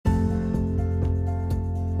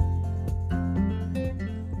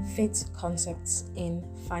Fit concepts in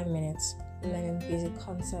 5 minutes, learning basic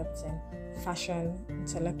concepts in fashion,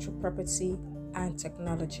 intellectual property, and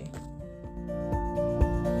technology.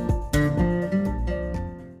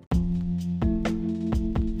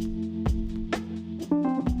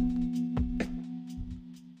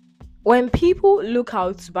 When people look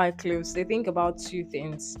out to buy clothes, they think about two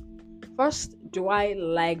things. First, do I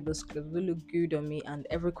like those clothes? Will they look good on me? And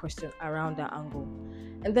every question around that angle.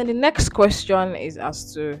 And then the next question is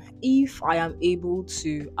as to if I am able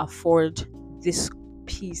to afford this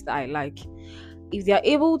piece that I like. If they are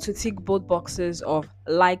able to tick both boxes of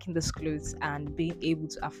liking this clothes and being able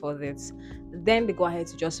to afford it, then they go ahead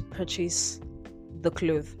to just purchase the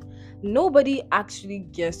clothes. Nobody actually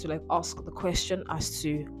gets to ask the question as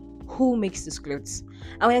to who makes these clothes.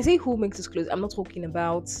 And when I say who makes these clothes, I'm not talking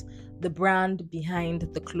about the brand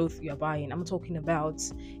behind the clothes you're buying. I'm talking about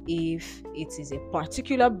if it is a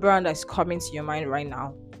particular brand that's coming to your mind right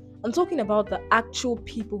now. I'm talking about the actual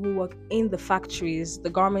people who work in the factories, the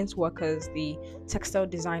garment workers, the textile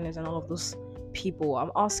designers, and all of those people. I'm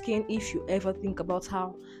asking if you ever think about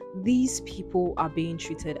how these people are being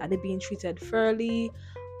treated. Are they being treated fairly?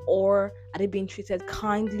 Or are they being treated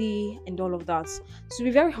kindly and all of that? To be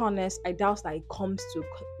very honest, I doubt that it comes to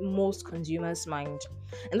most consumers' mind.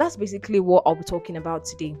 And that's basically what I'll be talking about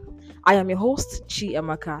today. I am your host, Chi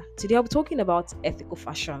Amaka. Today I'll be talking about ethical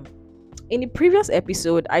fashion. In the previous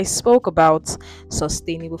episode, I spoke about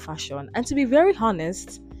sustainable fashion. And to be very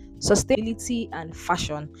honest, sustainability and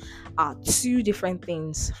fashion are two different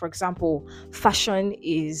things. For example, fashion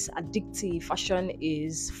is addictive, fashion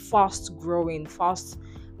is fast growing, fast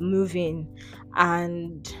moving,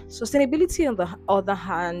 and sustainability, on the other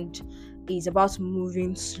hand, is about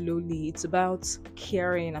moving slowly. It's about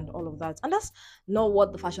caring and all of that. And that's not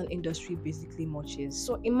what the fashion industry basically much is.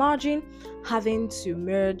 So imagine having to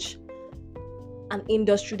merge an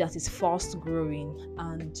industry that is fast growing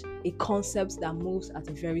and a concept that moves at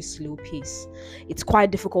a very slow pace. It's quite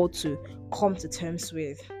difficult to come to terms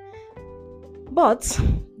with. But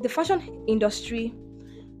the fashion industry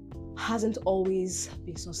hasn't always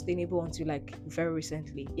been sustainable until very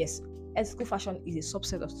recently. Yes, ethical fashion is a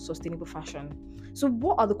subset of sustainable fashion. So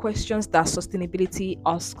what are the questions that sustainability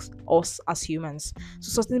asks us as humans?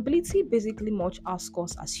 So sustainability basically much asks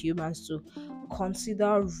us as humans to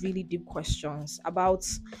consider really deep questions about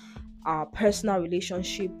our personal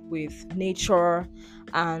relationship with nature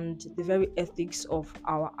and the very ethics of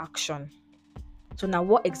our action. So now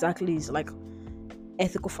what exactly is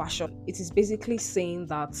ethical fashion? It is basically saying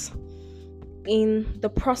that in the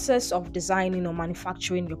process of designing or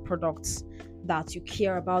manufacturing your products, that you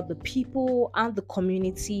care about the people and the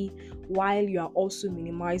community while you are also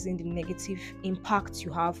minimizing the negative impact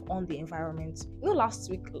you have on the environment.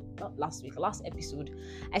 Last episode,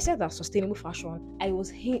 I said that sustainable fashion, I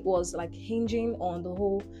was hinging on the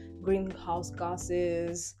whole greenhouse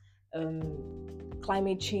gases,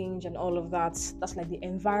 climate change, and all of that. That's like the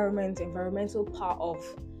environmental part of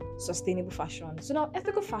sustainable fashion. So now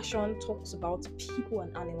ethical fashion talks about people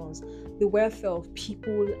and animals, the welfare of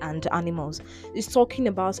people and animals. It's talking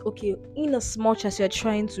about, okay, in as much as you're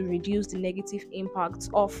trying to reduce the negative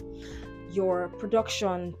impacts of your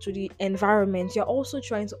production to the environment, you're also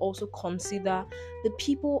trying to also consider the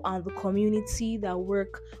people and the community that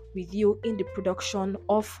work with you in the production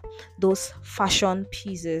of those fashion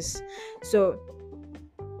pieces. So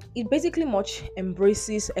it basically much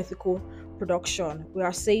embraces ethical production. We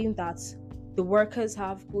are saying that the workers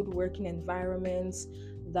have good working environments,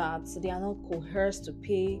 that they are not coerced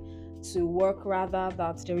to work, rather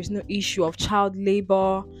that there is no issue of child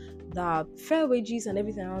labor, that fair wages and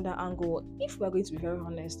everything around that angle. If we're going to be very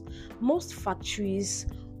honest, most factories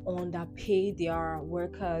underpay their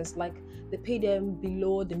workers, they pay them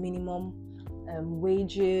below the minimum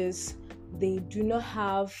wages. They do not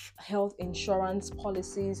have health insurance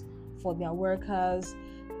policies for their workers.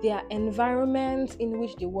 Their environment in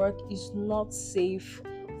which they work is not safe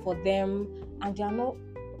for them, and there are no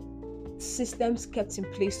systems kept in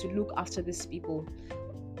place to look after these people.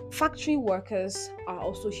 Factory workers are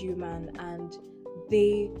also human, and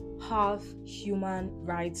they have human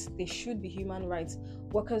rights. They should be human rights,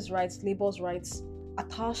 workers' rights, labor's rights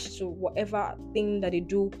attached to whatever thing that they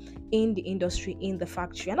do in the industry, in the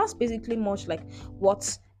factory. And that's basically much like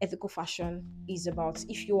what ethical fashion is about.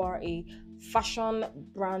 If you are a fashion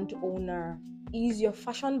brand owner, is your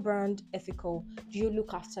fashion brand ethical? Do you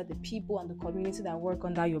look after the people and the community that work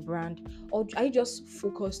under your brand? Or are you just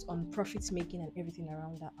focused on profit making and everything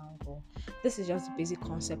around that angle? This is just the basic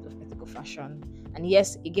concept of ethical fashion. And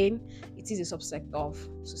yes, again, it is a subset of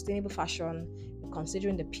sustainable fashion.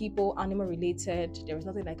 considering the people, animal related. There is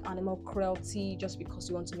nothing like animal cruelty just because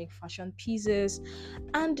you want to make fashion pieces,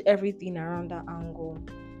 and everything around that angle.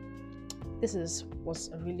 Was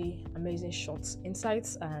a really amazing short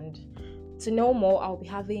insights, and to know more, I'll be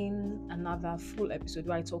having another full episode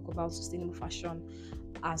where I talk about sustainable fashion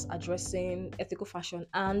as addressing ethical fashion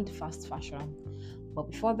and fast fashion. But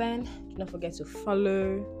before then, do not forget to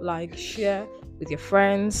follow, like, share with your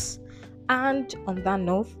friends. And on that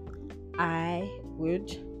note, I would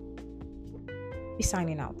be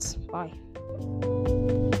signing out. Bye.